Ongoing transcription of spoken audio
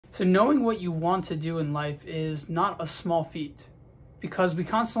So knowing what you want to do in life is not a small feat, because we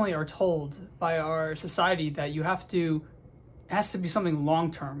constantly are told by our society that it has to be something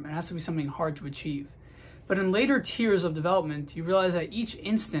long-term, it has to be something hard to achieve. But in later tiers of development, you realize that each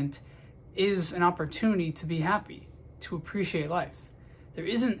instant is an opportunity to be happy, to appreciate life. There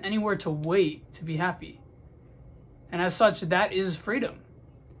isn't anywhere to wait to be happy. And as such, that is freedom.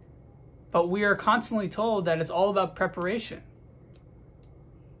 But we are constantly told that it's all about preparation.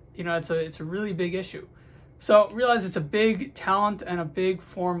 You know, it's a really big issue. So realize it's a big talent and a big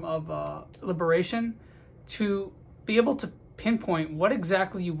form of liberation to be able to pinpoint what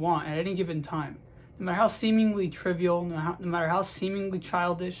exactly you want at any given time. No matter how seemingly trivial, no matter how seemingly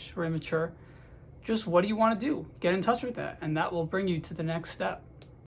childish or immature, just what do you want to do? Get in touch with that, and that will bring you to the next step.